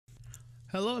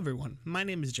Hello everyone, my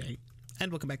name is Jay,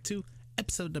 and welcome back to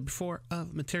episode number 4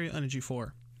 of Material Energy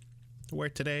 4, where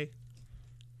today,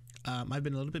 I've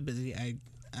been a little bit busy.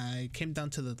 I came down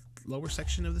to the lower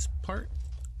section of this part.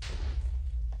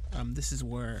 This is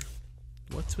where,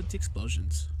 what's with the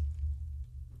explosions?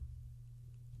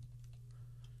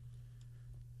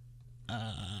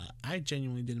 I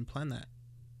genuinely didn't plan that,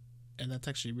 and that's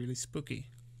actually really spooky.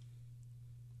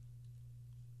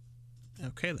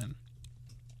 Okay then.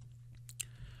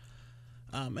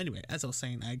 Anyway, as I was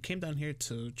saying, I came down here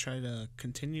to try to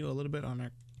continue a little bit on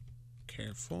our...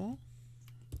 Careful.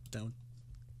 Don't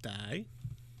die.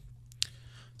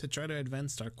 To try to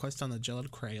advance our quest on the gelid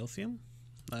cryothium.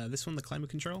 This one, the climate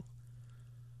control.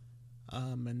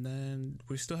 And then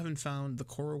we still haven't found the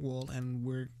coral wool, and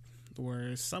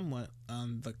we're somewhat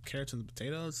on the carrots and the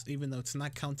potatoes, even though it's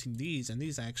not counting these, and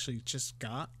these I actually just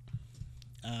got.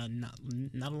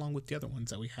 Not along with the other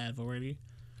ones that we have already.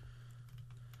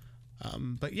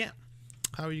 But yeah,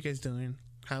 how are you guys doing?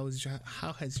 How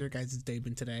has your guys' day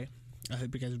been today? I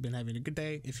hope you guys have been having a good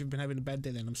day. If you've been having a bad day,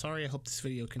 then I'm sorry. I hope this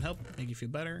video can help make you feel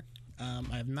better.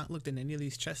 I have not looked in any of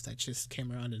these chests. I just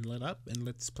came around and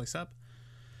lit this place up.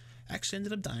 Actually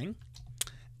ended up dying,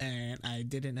 and I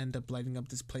didn't end up lighting up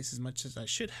this place as much as I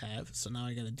should have. So now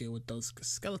I got to deal with those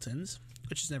skeletons,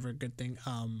 which is never a good thing.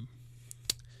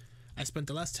 I spent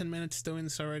the last 10 minutes doing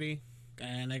this already,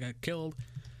 and I got killed.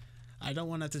 I don't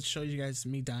want to have to show you guys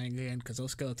me dying again, because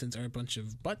those skeletons are a bunch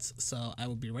of butts, so I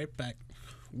will be right back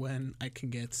when I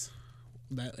can get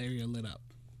that area lit up.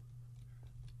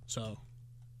 So,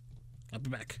 I'll be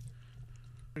back.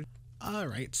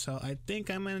 Alright, so I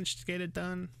think I managed to get it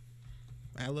done.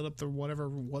 I lit up the whatever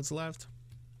was left.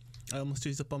 I almost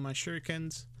used up all my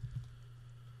shurikens.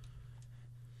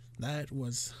 That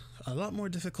was a lot more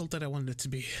difficult than I wanted it to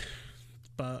be,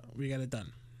 but we got it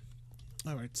done.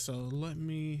 Alright, so let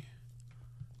me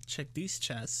check these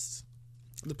chests.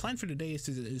 The plan for today is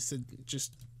to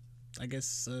just, I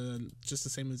guess, just the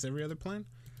same as every other plan.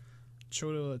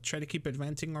 Try to keep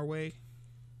advancing our way.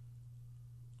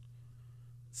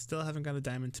 Still haven't got a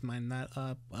diamond to mine that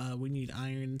up. We need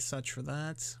iron and such for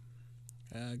that.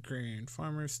 Agrarian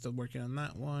farmer, still working on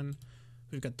that one.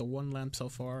 We've got the one lamp so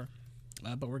far,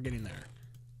 but we're getting there.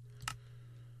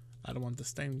 I don't want the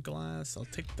stained glass. I'll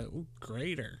take the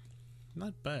grater.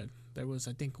 Not bad. There was,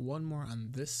 I think, one more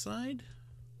on this side.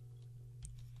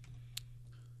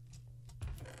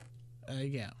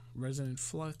 Yeah, resonant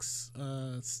flux,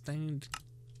 stained.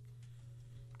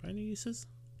 Any uses?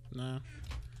 Nah,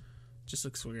 just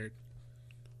looks weird.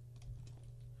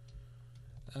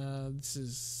 This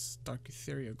is dark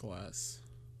ethereal glass.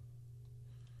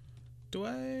 Do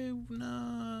I?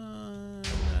 No,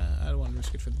 I don't want to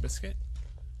risk it for the biscuit.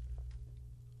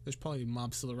 There's probably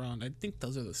mobs still around. I think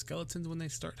those are the skeletons when they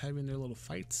start having their little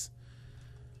fights.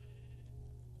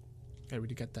 I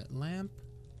already got that lamp.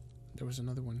 There was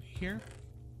another one here.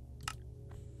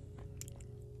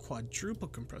 Quadruple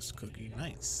compressed cookie.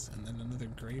 Nice. And then another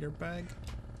grater bag.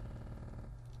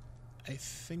 I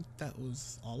think that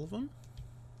was all of them.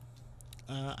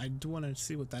 I do want to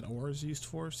see what that ore is used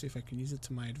for. See if I can use it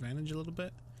to my advantage a little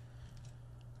bit.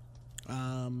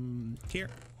 Here.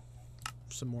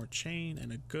 Some more chain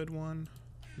and a good one.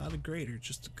 Not a grater,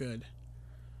 just a good.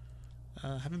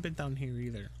 Haven't been down here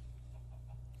either.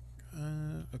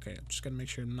 Okay, I'm just gonna make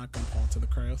sure I'm not gonna fall into the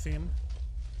cryothium.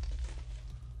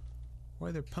 Why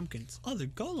are there pumpkins? Oh, they're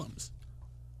golems.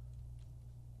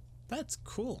 That's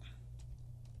cool.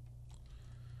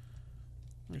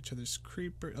 Right, so there's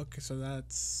creeper. Okay, so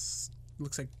that's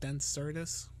looks like dense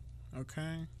sardis.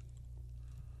 Okay.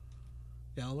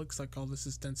 Yeah, it looks like all this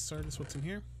is dense sardis. What's in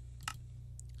here?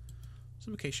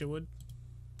 Some acacia wood.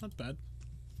 Not bad.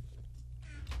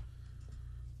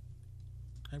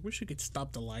 I wish we could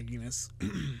stop the lagginess.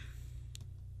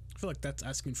 I feel like that's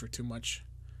asking for too much.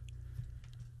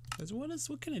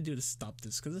 What can I do to stop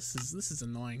this? Because this is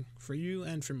annoying for you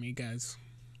and for me, guys.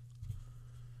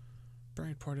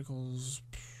 Bright particles.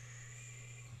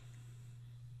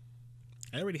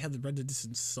 I already have the render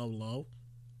distance so low,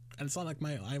 and it's not like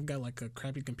I've got like a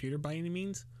crappy computer by any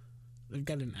means. I've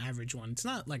got an average one. It's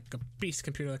not like a beast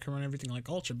computer that can run everything like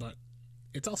Ultra, but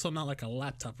it's also not like a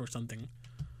laptop or something.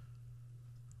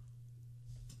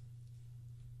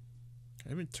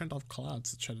 I even turned off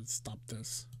clouds to try to stop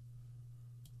this.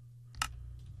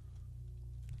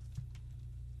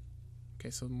 Okay,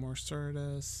 so more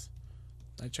Stardust.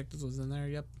 I checked this was in there,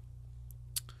 yep.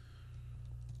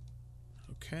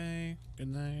 Okay,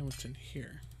 and then what's in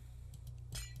here?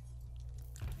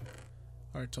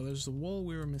 Alright, so there's the wool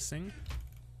we were missing.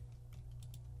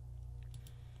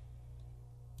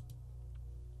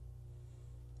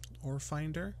 Ore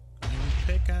finder.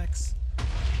 pickaxe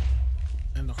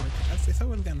and the hard. If I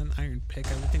would have gotten an iron pick,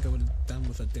 I would think I would have done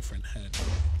with a different head.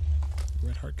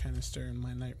 Red heart canister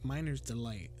and miner's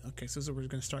delight. Okay, so we're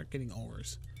gonna start getting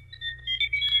ores.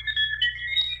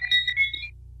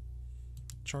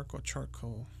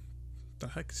 Charcoal. The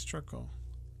heck is charcoal?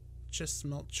 Just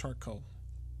smelt charcoal.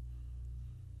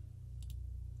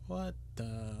 What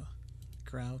the?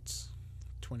 Grouts.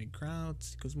 20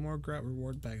 grouts equals more grout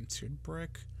reward by seared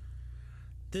brick.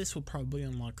 This will probably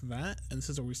unlock that, and this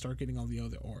is where we start getting all the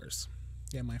other ores.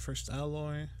 Yeah, my first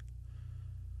alloy.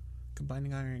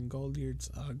 Combining iron and gold yields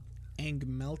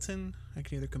Angmelton. I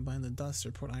can either combine the dust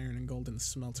or put iron and gold in the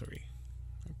smeltery.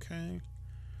 Okay.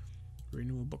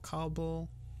 Renewable cobble.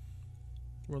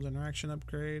 World interaction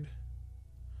upgrade.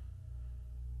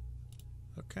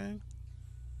 Okay.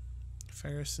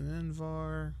 Ferrous and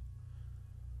Invar.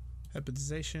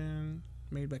 Epization.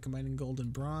 Made by combining gold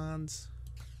and bronze.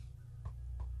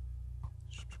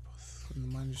 And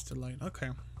the miner's delight. Okay.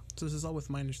 So this is all with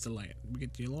miner's delight. We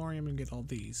get the Elorium and get all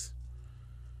these.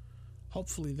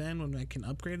 Hopefully then when I can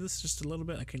upgrade this just a little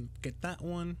bit, I can get that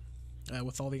one.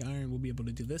 With all the iron, we'll be able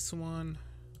to do this one.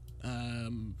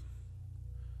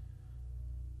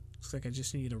 Looks like I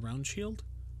just need a round shield.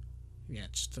 Yeah,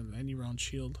 just any round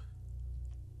shield.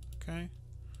 Okay.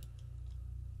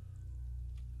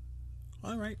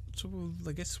 Alright, so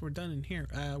I guess we're done in here.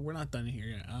 We're not done in here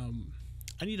yet.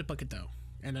 I need a bucket though.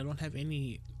 And I don't have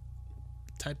any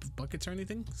type of buckets or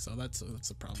anything, so that's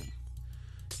a problem.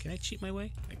 Can I cheat my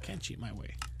way? I can't cheat my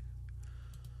way.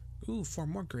 Ooh, 4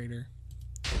 more greater.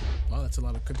 Wow, that's a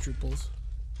lot of quadruples.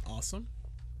 Awesome.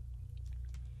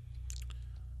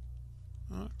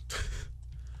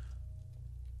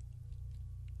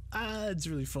 It's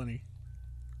really funny.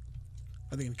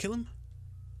 Are they gonna kill him?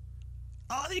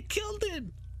 Oh, they killed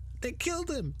him! They killed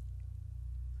him!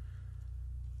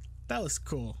 That was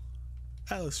cool.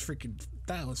 That was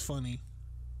funny.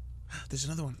 There's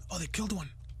another one. Oh, they killed one.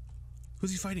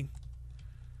 Who's he fighting?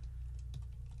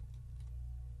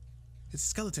 It's a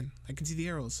skeleton. I can see the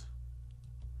arrows.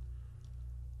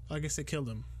 Well, I guess they killed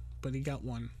him, but he got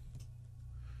one.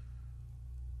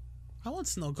 I want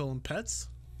snow golem pets.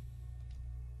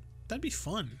 That'd be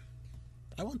fun.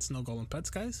 I want snow golem pets,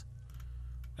 guys.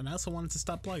 And I also wanted to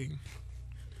stop lagging.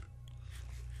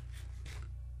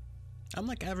 I'm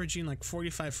like averaging like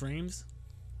 45 frames.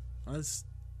 This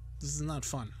is not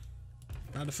fun.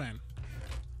 Not a fan.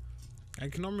 I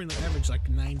can normally average like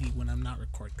 90 when I'm not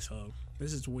recording, so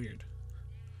this is weird.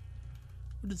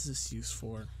 What is this used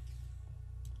for?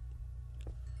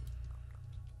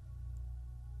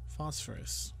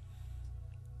 Phosphorus.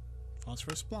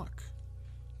 Phosphorus block.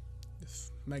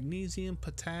 Magnesium,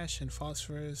 potash, and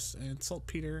phosphorus and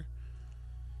saltpeter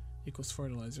equals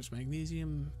fertilizers.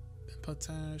 Magnesium,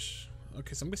 potash.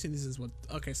 Okay, so I'm guessing this is what.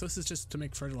 Okay, so this is just to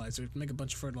make fertilizer. Make a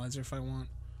bunch of fertilizer if I want.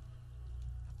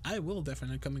 I will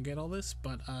definitely come and get all this,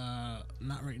 but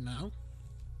not right now.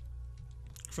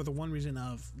 For the one reason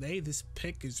of this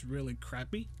pick is really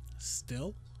crappy.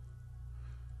 Still,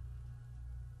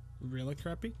 really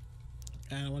crappy,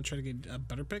 and I want to try to get a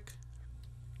better pick.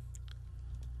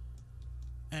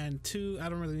 And 2, I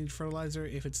don't really need fertilizer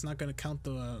if it's not going to count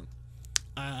the...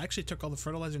 I actually took all the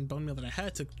fertilizer and bone meal that I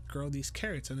had to grow these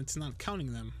carrots, and it's not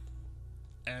counting them.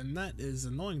 And that is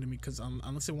annoying to me, because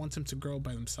unless it wants them to grow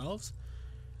by themselves,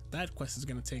 that quest is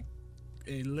going to take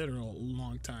a literal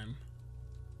long time.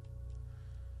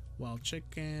 Wild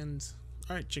chickens.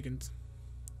 Alright, chickens.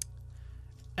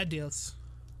 Adios.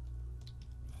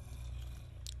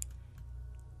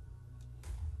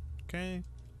 Okay.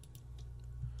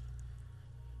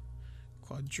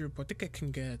 Quadruple. I think I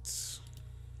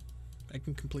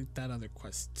can complete that other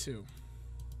quest too.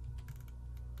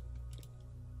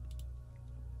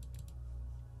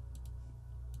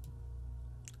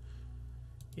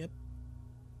 Yep.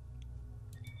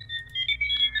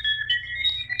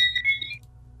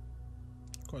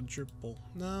 Quadruple.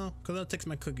 No, because that takes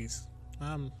my cookies.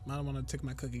 I don't want to take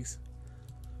my cookies.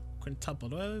 Quintuple.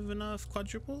 Do I have enough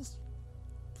quadruples?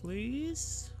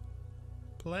 Please?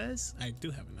 Please? I do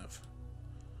have enough.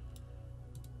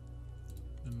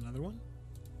 Another one?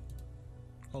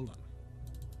 Hold on.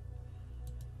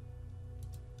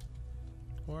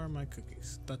 Where are my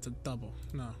cookies? That's a double.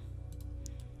 No.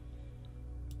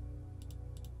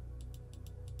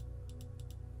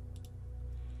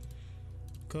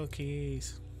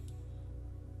 Cookies.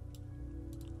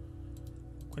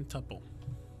 Quintuple.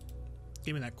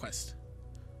 Give me that quest.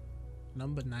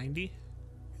 Number 90.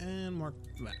 And mark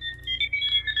that.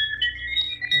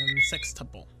 And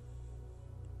sextuple.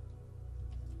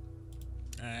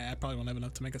 I probably won't have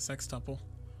enough to make a sextuple.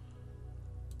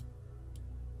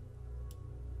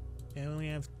 Yeah, I only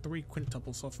have 3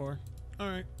 quintuples so far.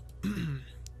 Alright.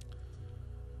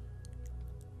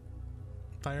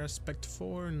 Fire aspect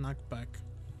 4, knockback.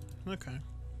 Okay.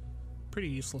 Pretty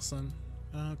useless then.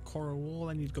 Coral wool,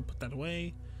 I need to go put that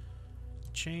away.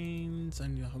 Chains, I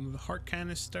need a heart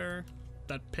canister.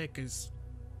 That pick is...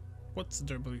 What's the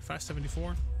durability?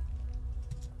 574?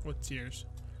 What's yours?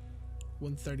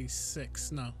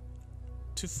 136. No.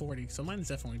 240. So mine's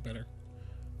definitely better.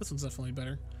 This one's definitely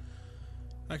better.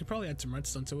 I could probably add some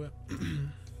redstone to it.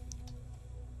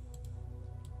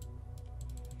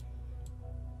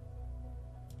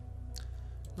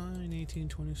 9, 18,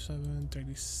 27,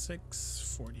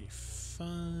 36,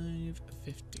 45,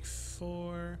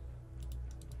 54.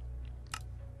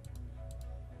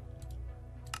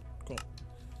 Cool.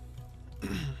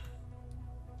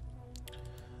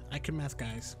 I can math,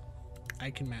 guys. I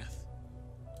can math.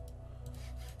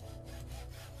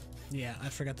 Yeah, I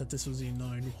forgot that this was the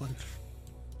annoying one.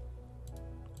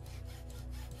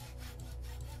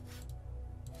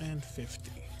 And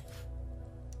 50.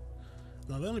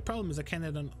 Now the only problem is I can't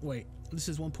add on. Wait, this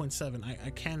is 1.7. I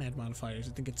can add modifiers.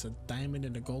 I think it's a diamond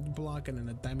and a gold block, and then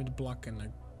a diamond block and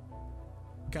a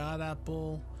god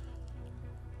apple.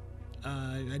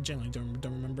 I generally don't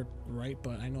remember right,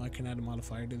 but I know I can add a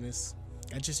modifier to this.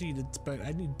 I just need it, but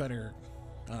I need better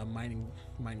mining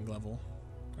level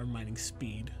or mining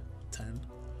speed. 10.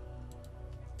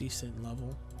 Decent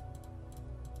level.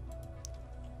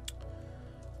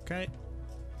 Okay.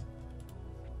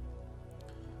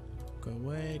 Go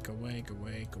away, go away, go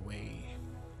away, go away.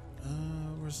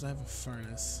 Where's I have a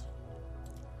furnace?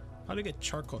 How do you get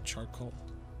charcoal?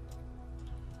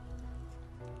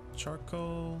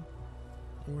 Charcoal.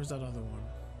 Where's that other one?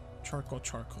 Charcoal.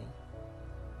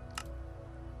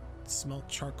 Smelt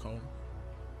charcoal.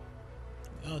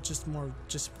 Oh, just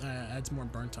adds more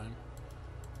burn time.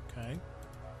 Okay.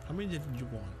 How many did you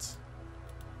want?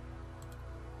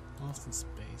 Austin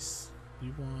space.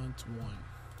 You want 1.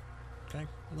 Okay,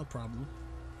 no problem.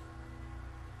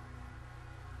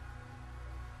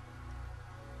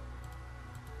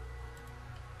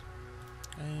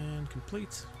 And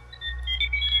complete.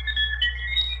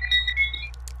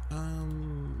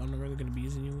 I'm not really gonna be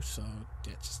using you, so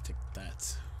yeah, just take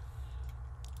that.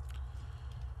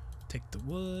 Take the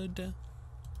wood.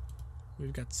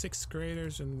 We've got 6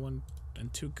 graders and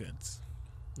 2 goods.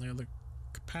 Now the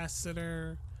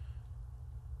capacitor.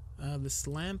 This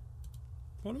lamp.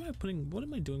 What am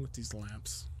I doing with these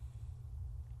lamps?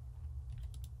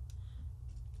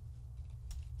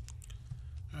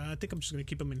 I think I'm just gonna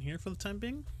keep them in here for the time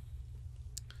being.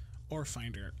 Or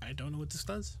finder. I don't know what this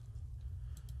does.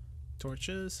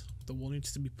 Torches. The wool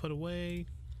needs to be put away.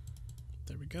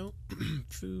 There we go.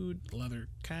 Food, leather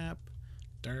cap,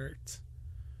 dirt,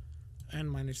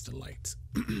 and miner's delight.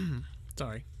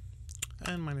 Sorry.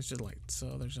 And miner's delight.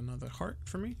 So there's another heart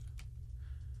for me.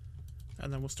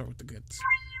 And then we'll start with the goods.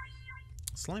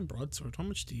 Slime broadsword. How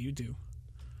much do you do?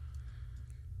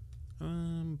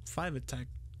 5 attack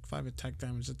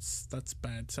damage. That's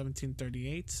bad.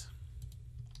 1738.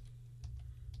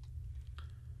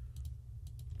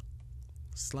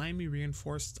 Slimy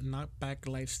reinforced knockback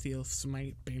lifesteal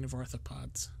smite bane of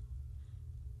arthropods.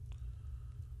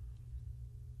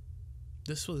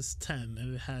 This was 10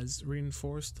 and it has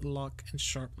reinforced luck and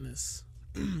sharpness.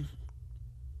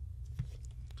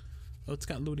 Oh, it's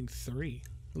got looting 3.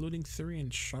 Looting 3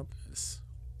 and sharpness.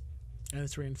 And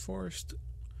it's reinforced.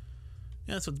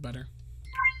 Yeah, that's what's better.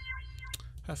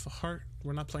 Half a heart.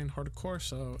 We're not playing hardcore,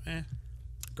 so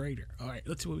Grader. Alright,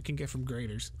 let's see what we can get from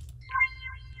graders.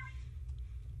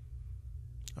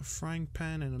 A frying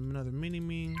pan and another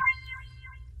mini-me.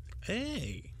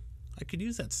 Hey! I could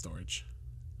use that storage.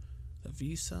 The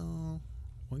V-cell.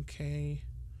 1K.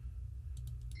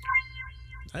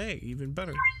 Hey, even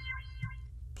better.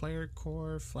 Player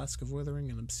core, flask of withering,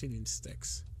 and obsidian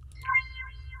sticks.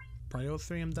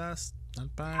 Priothrium dust,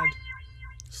 not bad.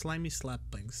 Slimy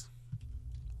saplings.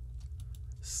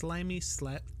 Slimy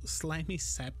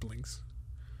saplings.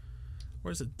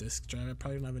 Where's the disk drive? I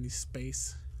probably don't have any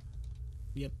space.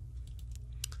 Yep.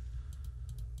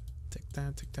 Take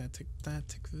that, take that, take that,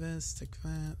 take this, take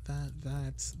that,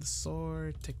 that's the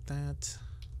sword, take that.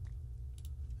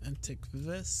 And take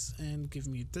this and give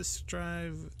me a disk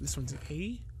drive. This one's an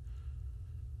A.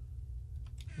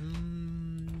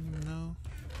 No.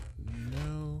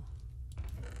 No.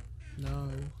 No.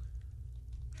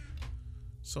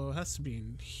 So it has to be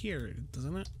in here,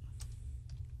 doesn't it?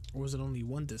 Or was it only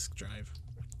 1 disk drive?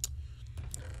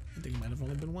 I think it might have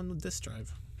only been 1 disk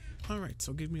drive. Alright,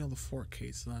 so give me all the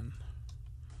 4Ks then.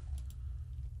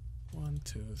 1,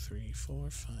 2, 3, 4,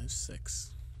 5,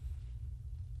 6.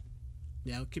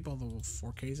 Yeah, I'll keep all the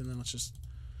 4Ks and then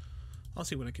I'll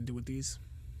see what I can do with these.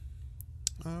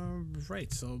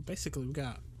 Right, so basically we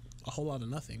got a whole lot of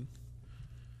nothing.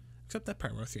 Except that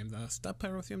pyrotheum dust. That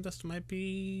pyrotheum dust might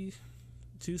be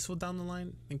useful down the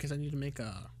line in case I need to make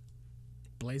a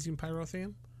blazing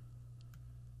pyrotheum.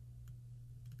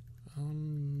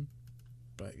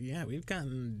 But yeah, we've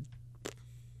gotten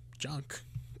junk.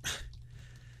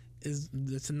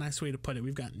 It's a nice way to put it.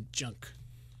 We've gotten junk.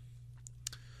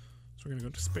 So we're gonna go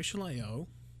to Spatial IO,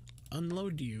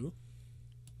 unload you,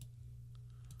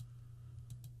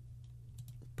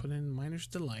 put in Miner's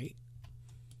Delight,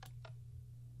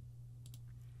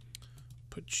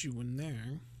 put you in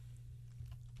there.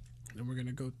 Then we're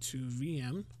gonna go to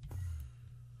VM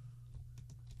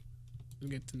and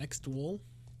get the next wool.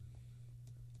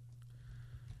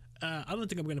 I don't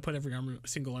think I'm gonna put every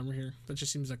single armor here. That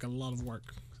just seems like a lot of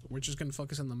work. We're just gonna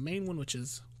focus on the main one, which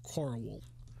is coral wool.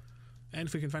 And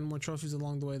if we can find more trophies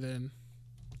along the way, then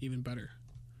even better.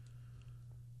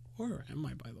 Or am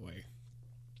I, by the way?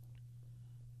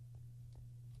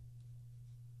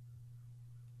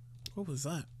 What was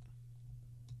that?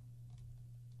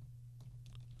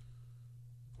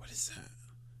 What is that?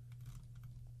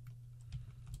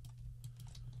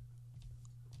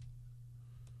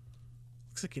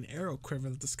 Looks like an arrow quiver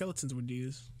that the skeletons would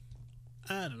use.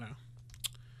 I don't know.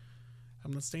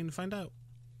 I'm not staying to find out.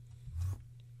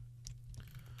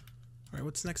 Alright,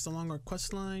 what's next along our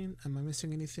quest line? Am I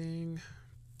missing anything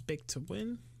big to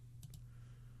win?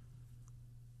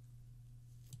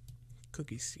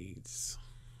 Cookie seeds.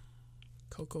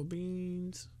 Cocoa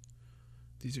beans.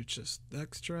 These are just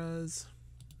extras.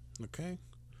 Okay.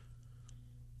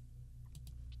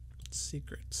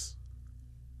 Secrets.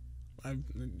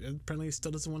 Apparently it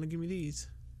still doesn't want to give me these.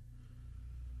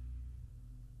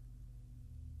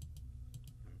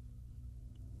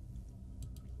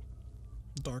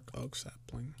 Dark oak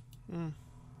sapling.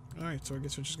 Alright, so I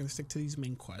guess we're just gonna stick to these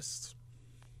main quests.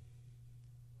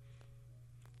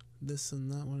 This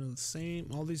and that one are the same.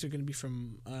 All these are gonna be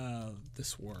from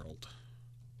this world.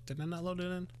 Did I not load it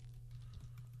in?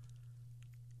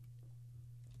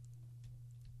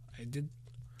 I did.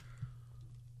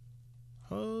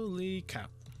 Holy cow.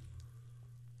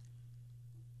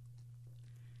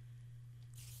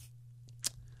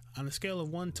 On a scale of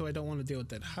 1 to I don't want to deal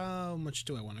with it, how much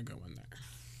do I want to go in there?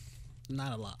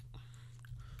 Not a lot.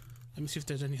 Let me see if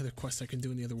there's any other quests I can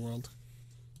do in the other world.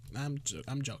 I'm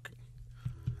joking.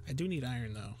 I do need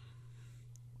iron though.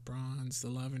 Bronze, the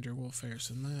lavender wool fairs,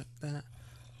 and that.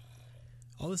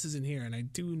 All this is in here, and I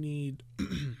do need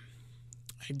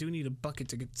I do need a bucket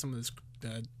to get some of this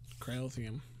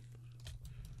cryothium.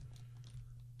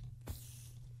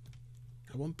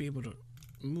 I won't be able to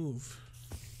move.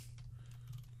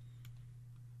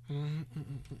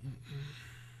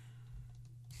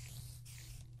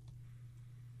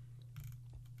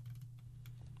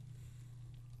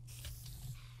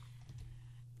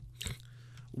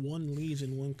 One leaves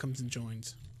and one comes and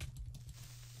joins.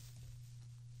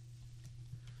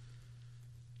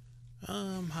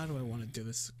 How do I want to do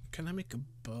this? Can I make a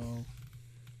bow?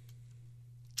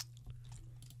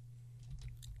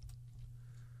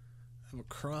 I have a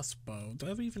crossbow. Do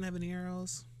I even have any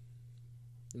arrows?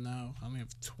 No, I only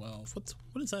have 12.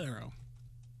 What is that arrow?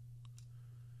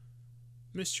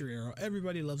 Mystery arrow.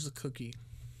 Everybody loves a cookie.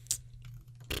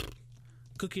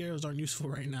 Cookie arrows aren't useful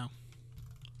right now.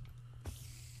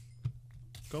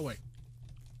 Go away.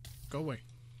 Go away.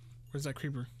 Where's that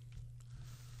creeper?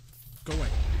 Go away.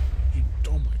 You,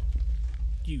 oh my.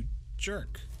 You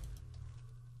jerk.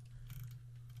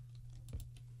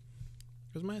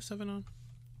 Is my F7 on?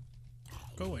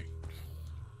 Go away.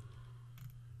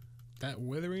 That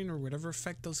withering or whatever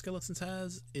effect those skeletons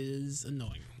has is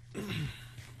annoying.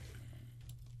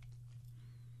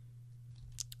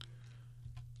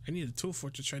 I need a tool for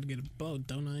it to try to get a bow,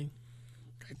 don't I?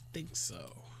 I think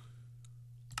so.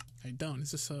 I don't.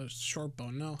 Is this a short bow?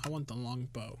 No, I want the long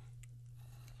bow.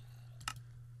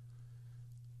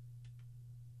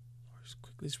 As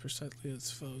quickly as precisely as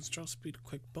foes. Draw speed,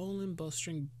 quick bow limb,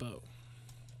 bowstring, bow.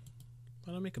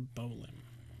 Why don't I make a bow limb?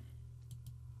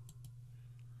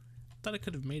 Thought I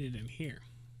could have made it in here.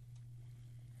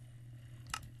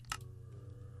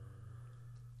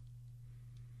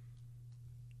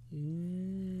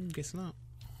 Guess not.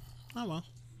 Oh well.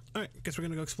 Alright, guess we're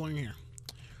gonna go exploring here.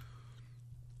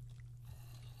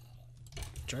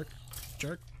 Jerk.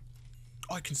 Jerk.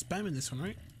 Oh, I can spam in this one,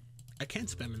 right? I can't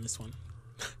spam in this one.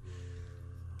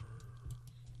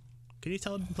 Can you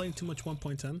tell I've been playing too much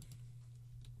 1.10?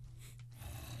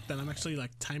 That I'm actually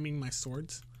like timing my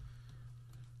swords?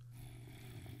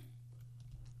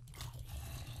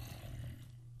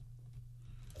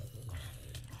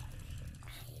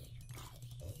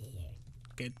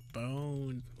 Get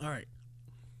boned. Alright.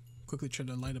 Quickly try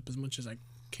to light up as much as I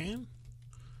can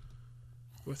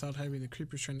without having the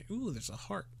creepers trying to. Ooh, there's a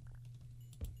heart.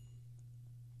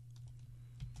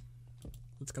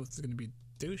 Let's go. This is gonna be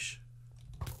douche.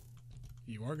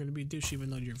 You are gonna be douche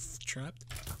even though you're trapped.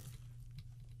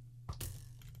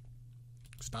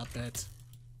 Stop that.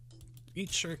 Eat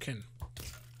shuriken.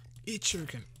 Eat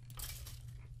shuriken.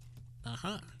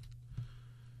 Uh-huh.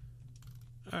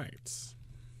 Alright.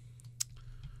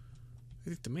 I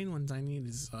think the main ones I need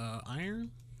is iron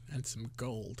and some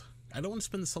gold. I don't want to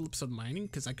spend this whole episode mining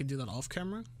because I could do that off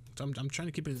camera. So I'm trying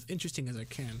to keep it as interesting as I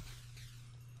can.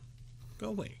 Go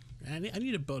away. I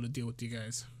need a bow to deal with you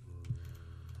guys.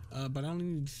 But I only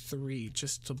need 3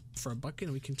 just for a bucket,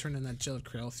 and we can turn in that gel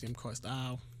creolithium quest.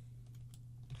 Ow.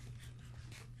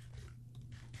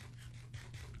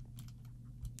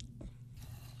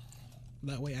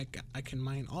 That way I can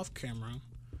mine off camera,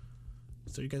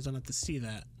 so you guys don't have to see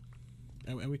that.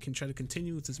 And we can try to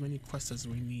continue with as many quests as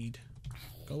we need.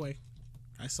 Go away.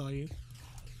 I saw you.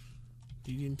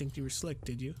 You didn't think you were slick,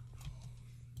 did you?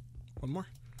 One more.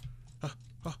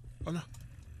 Oh no.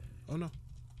 Oh no.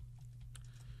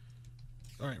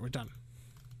 Alright, we're done.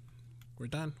 We're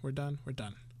done.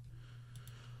 Alright,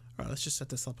 let's just set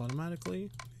this up automatically.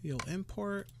 You'll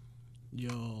import.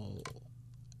 You'll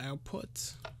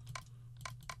output.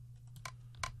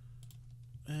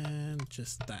 And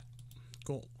just that.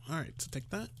 Cool. Alright, so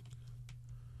take that.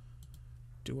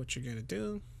 Do what you're gonna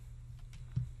do.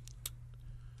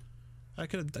 I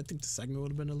think the segment would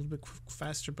have been a little bit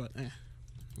faster, but eh.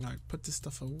 Alright, put this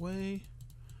stuff away.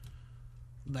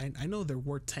 I know there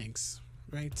were tanks,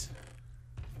 right?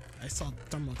 I saw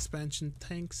thermal expansion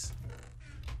tanks.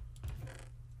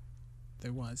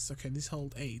 There was. Okay, these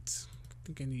hold 8. I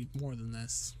think I need more than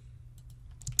this.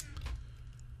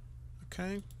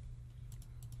 Okay.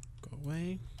 Go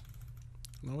away.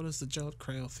 Now what is the gel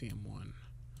creolithium one?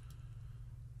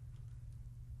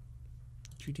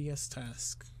 QDS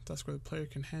task. Task where the player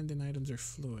can hand in items or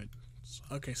fluid.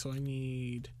 Okay, so I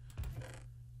need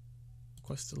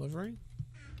quest delivery.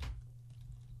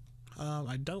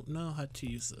 I don't know how to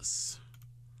use this.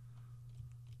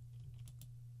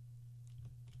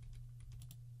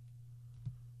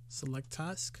 Select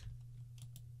task.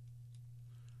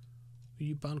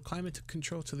 You bound climate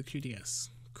control to the QDS.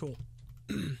 Cool.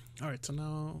 Alright, so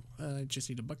now I just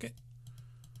need a bucket.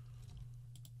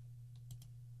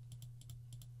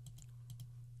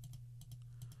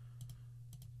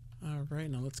 Alright,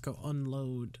 now let's go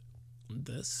unload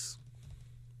this.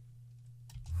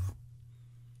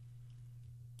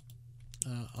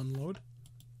 Unload.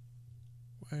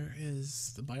 Where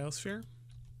is the biosphere?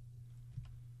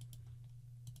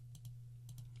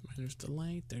 There's the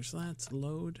light, there's that.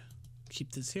 Load.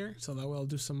 Keep this here, so that way I'll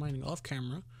do some mining off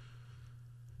camera.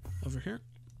 Over here.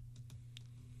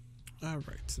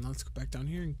 Alright, so now let's go back down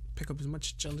here and pick up as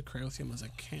much gel creolithium as I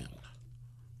can.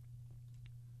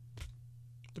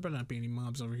 There better not be any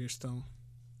mobs over here still,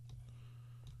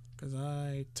 because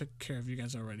I took care of you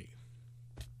guys already.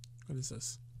 What is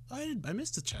this? I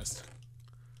missed a chest.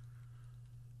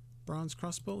 Bronze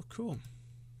crossbow, cool.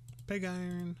 Pig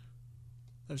iron.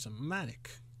 There's a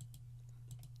matic.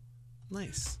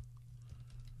 Nice.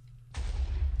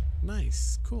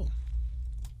 Nice, cool.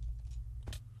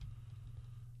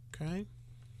 Okay.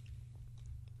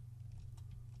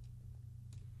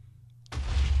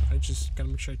 I just gotta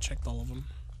make sure I checked all of them.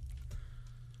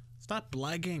 Stop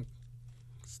lagging.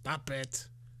 Stop it.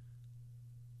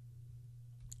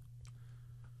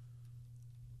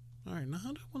 Alright, now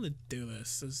how do I want to do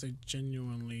this? This is a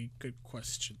genuinely good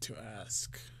question to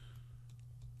ask.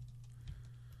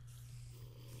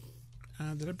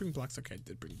 Did I bring blocks? Okay, I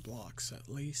did bring blocks at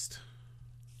least.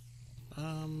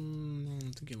 I'm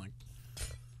thinking like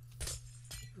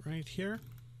right here.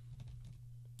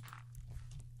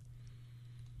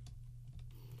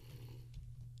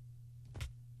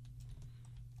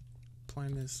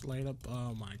 Plan this light up.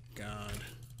 Oh my god.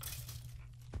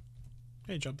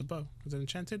 Hey, drop the bow. Was it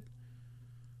enchanted?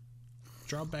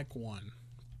 Drawback 1.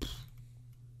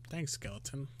 Thanks,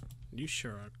 skeleton. You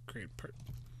sure are a great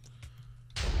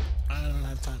I don't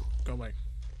have time. Go away.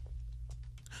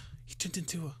 He turned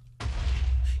into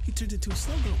a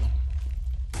snow golem.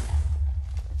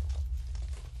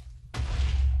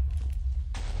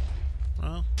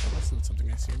 Well, that's not something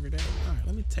I see every day. Alright,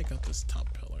 let me take out this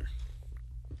top pillar.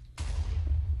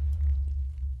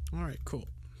 Alright, cool.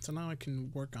 So now I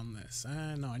can work on this.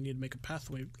 No, I need to make a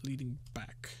pathway leading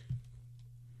back.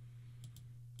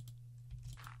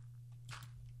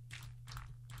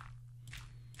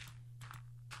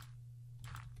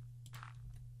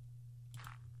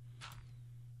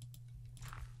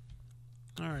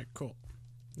 Alright, cool.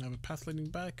 I have a path leading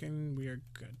back and we are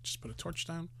good. Just put a torch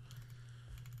down.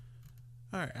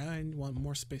 Alright, I want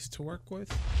more space to work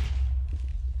with.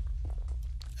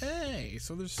 Hey,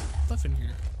 so there's stuff in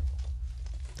here.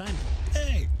 Diamond.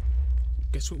 Hey!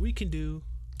 Guess what we can do?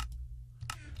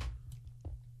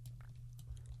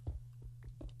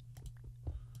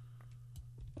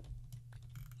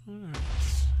 Alright.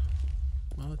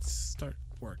 Well, let's start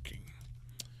working.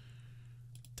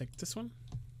 Take this one.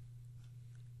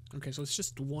 Okay, so it's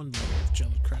just one layer of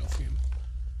gel cryothium.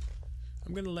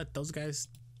 I'm gonna let those guys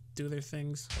do their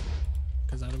things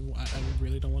because I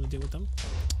really don't want to deal with them.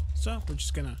 So we're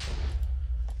just gonna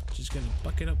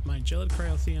bucket up my gelid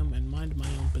cryothium and mind my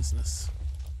own business.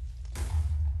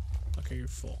 Okay, you're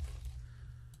full.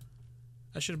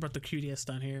 I should have brought the QDS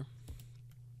down here.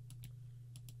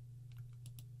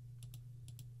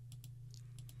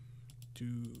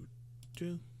 Do.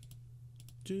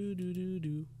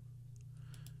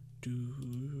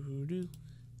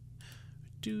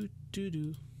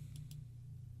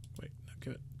 Wait, no,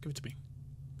 give it to me.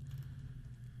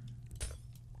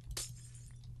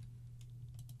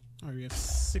 Alright, we have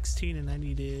 16 and I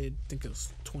needed, I think it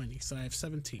was 20, so I have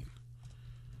 17.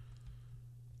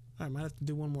 Alright, might have to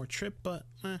do one more trip, but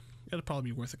it'll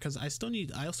probably be worth it because I also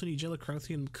need gelid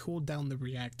cryothium to cool down the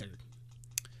reactor.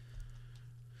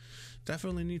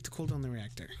 Definitely need to cool down the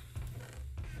reactor.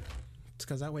 It's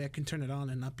because that way I can turn it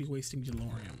on and not be wasting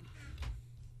gelorium.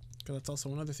 Because that's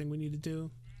also another thing we need to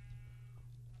do.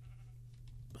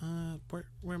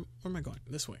 Where am I going?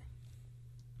 This way.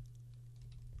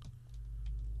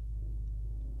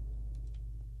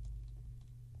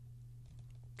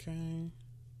 Okay.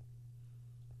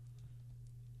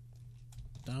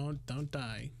 Don't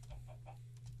die.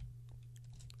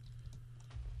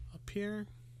 Up here.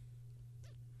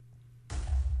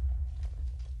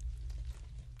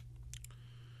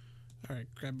 Alright,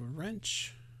 grab a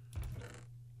wrench.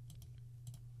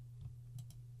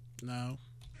 No.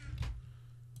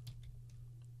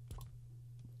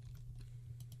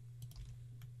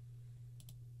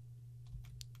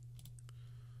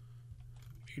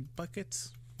 Need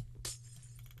buckets.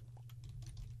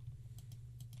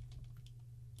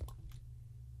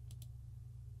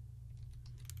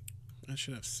 I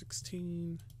should have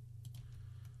 16,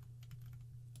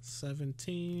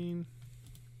 17.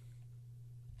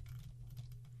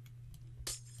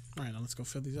 Alright, now let's go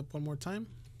fill these up one more time.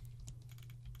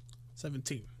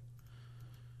 17.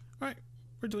 Alright,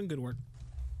 we're doing good work.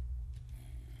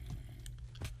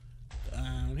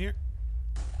 Down here.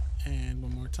 And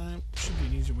one more time. Should be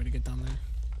an easier way to get down there.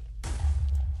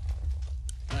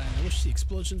 I wish the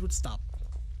explosions would stop.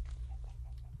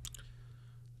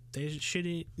 They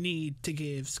shouldn't need to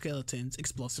give skeletons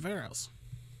explosive arrows.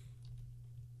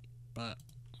 But,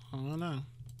 I don't know.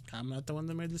 I'm not the one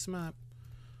that made this map.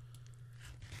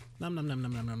 Num num num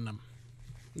num num num num.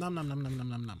 Num num num num num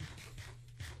num num.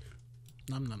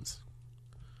 Num nums.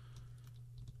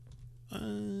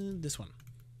 This one.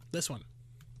 This one.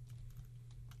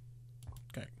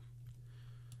 Okay.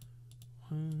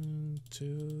 1,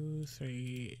 2,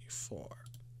 3, 4.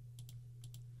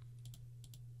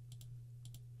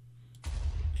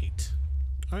 8.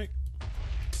 Alright.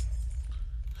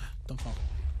 Don't fall.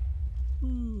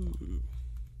 Ooh.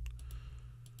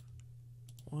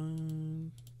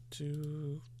 1,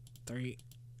 2, 3,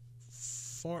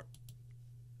 4,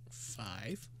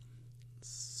 5,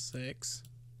 6,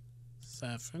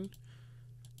 7,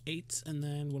 8, and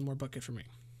then one more bucket for me.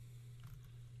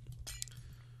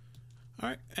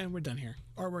 Alright, and we're done here.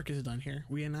 Our work is done here.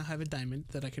 We now have a diamond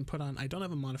that I can put on. I don't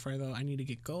have a modifier though. I need to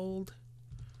get gold.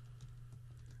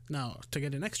 Now, to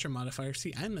get an extra modifier,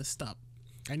 see, I messed up.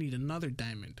 I need another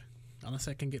diamond. Unless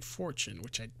I can get fortune,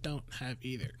 which I don't have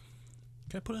either.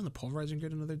 Can I put it on the pulverizer and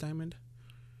get another diamond?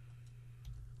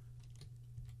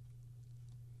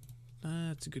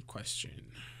 That's a good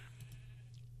question.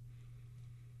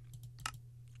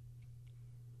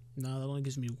 No, that only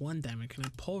gives me 1 diamond. Can I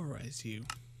pulverize you?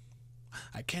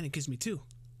 I can, it gives me 2.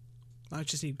 Now I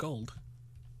just need gold.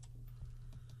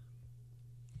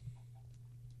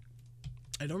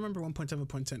 I don't remember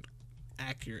 1.7%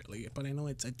 accurately, but I know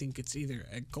I think it's either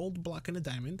a gold block and a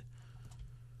diamond.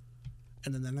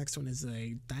 And then the next one is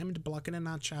a diamond block and a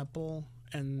notch apple.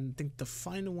 And I think the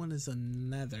final one is a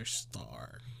nether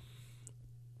star.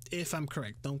 If I'm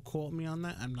correct, don't quote me on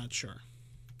that. I'm not sure.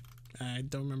 I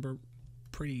don't remember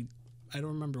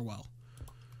well.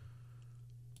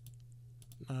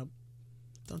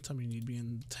 Don't tell me you need to be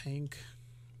in the tank.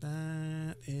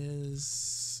 That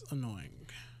is annoying.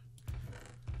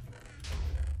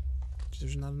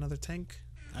 There's not another tank?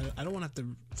 I don't want to have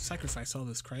to sacrifice all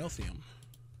this cryothium.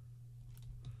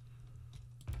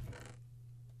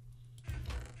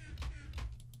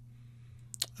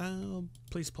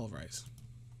 Please pulverize.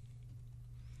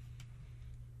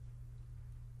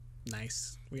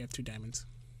 Nice. We have 2 diamonds.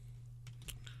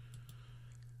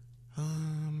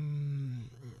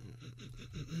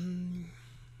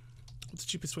 What's the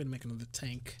cheapest way to make another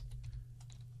tank?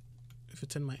 If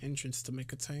it's in my entrance to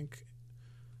make a tank,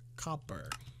 copper.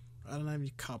 I don't have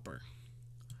any copper.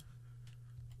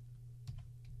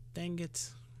 Dang it.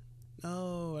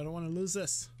 No, I don't want to lose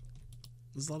this.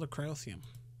 There's a lot of cryothium.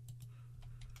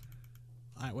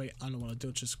 Alright, wait, I don't know what I'll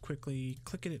do. Just quickly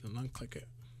click it and unclick it.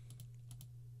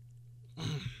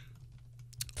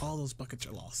 All those buckets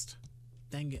are lost.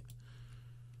 Dang it.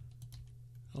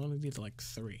 I only need like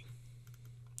 3.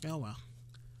 Oh well.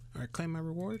 Alright, claim my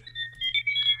reward.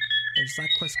 There's that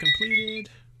quest completed.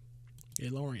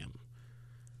 Yellorium.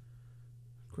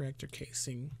 Reactor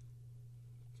casing.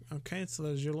 Okay, so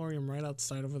there's Yellorium right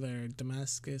outside over there.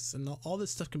 Damascus. And all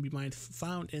this stuff can be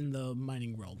found in the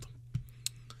mining world.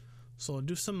 So I'll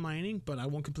do some mining, but I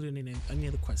won't complete any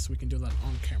other quests. So we can do that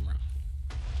on camera.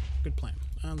 Good plan.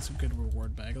 That's a good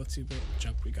reward bag. Let's see what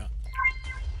junk we got.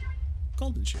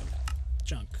 Golden shield.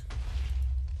 Junk.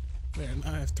 There,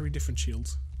 now I have 3 different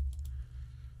shields.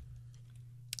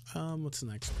 What's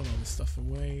next? Put all this stuff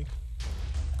away.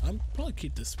 I'll probably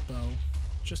keep this bow.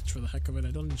 Just for the heck of it.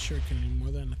 I don't need shuriken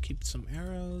anymore then. I'll keep some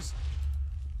arrows.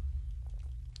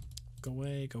 Go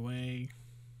away, go away.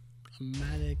 A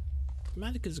matic.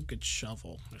 Matic is a good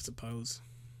shovel, I suppose.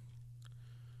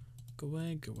 Go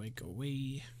away, go away, go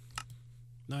away.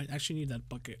 No, I actually need that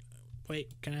bucket. Wait,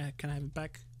 can I have it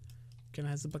back? Can I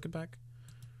have the bucket back?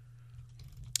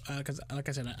 Because like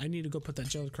I said, I need to go put that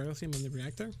gel cryothium in the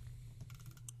reactor.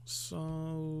 So,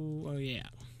 oh yeah.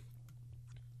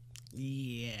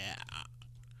 Yeah.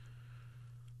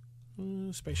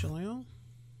 Spatial IO?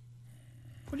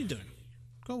 What are you doing?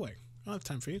 Go away. I don't have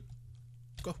time for you.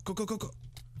 Go, go, go, go, go.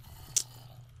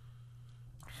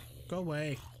 Go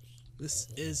away. This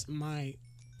is my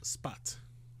spot.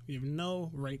 You have no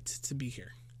right to be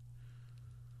here.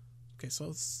 Okay,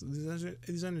 so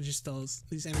these energy cells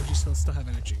still have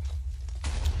energy.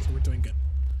 So we're doing good.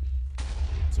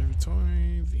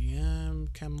 Observatory,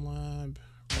 VM, Chem Lab,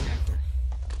 reactor.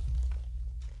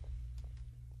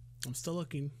 I'm still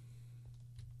looking.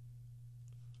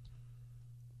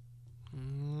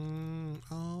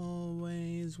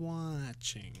 Always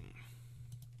watching.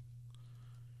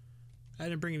 I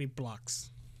didn't bring any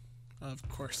blocks. Of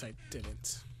course I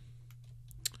didn't.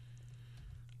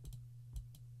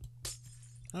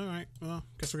 Alright, well,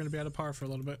 guess we're gonna be out of power for a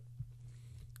little bit.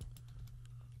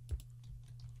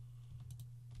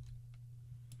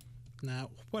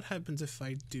 Now, what happens if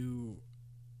I do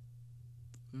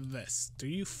this? Do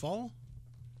you fall?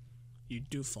 You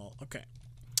do fall, okay.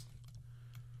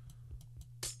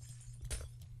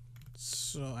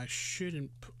 So I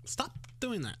shouldn't... Stop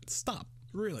doing that, stop,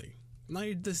 really. Now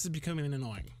this is becoming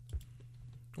annoying.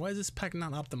 Why is this pack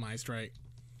not optimized right?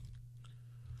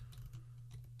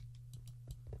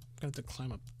 I'm gonna have to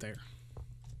climb up there.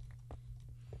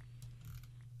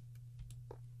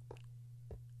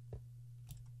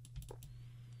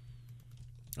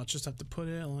 I'll just have to put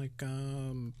it like,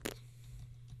 no,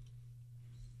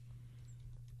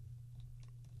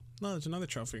 there's another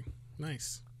trophy.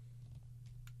 Nice.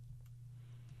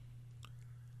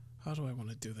 How do I want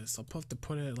to do this? I'll have to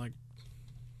put it like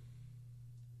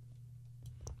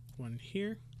one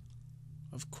here.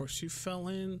 Of course you fell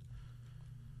in.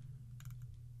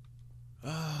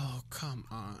 Oh, come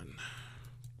on.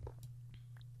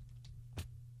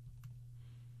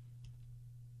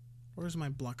 Where's my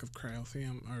block of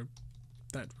cryothium, or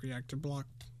that reactor block?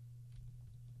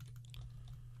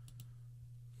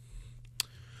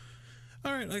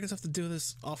 Alright, I guess I have to do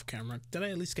this off camera. Did I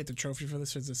at least get the trophy for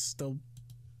this, or is this still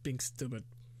being stupid?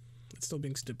 It's still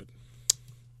being stupid.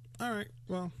 Alright,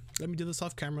 well, let me do this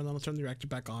off camera, and then I'll turn the reactor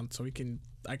back on so I can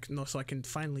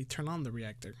finally turn on the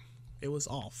reactor. It was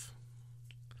off.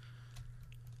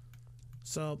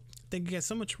 So, thank you guys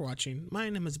so much for watching. My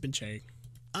name has been Jay.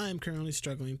 I'm currently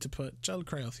struggling to put gel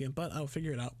cryothium, but I'll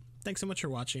figure it out. Thanks so much for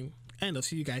watching, and I'll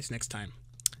see you guys next time.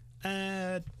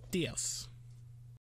 Adios.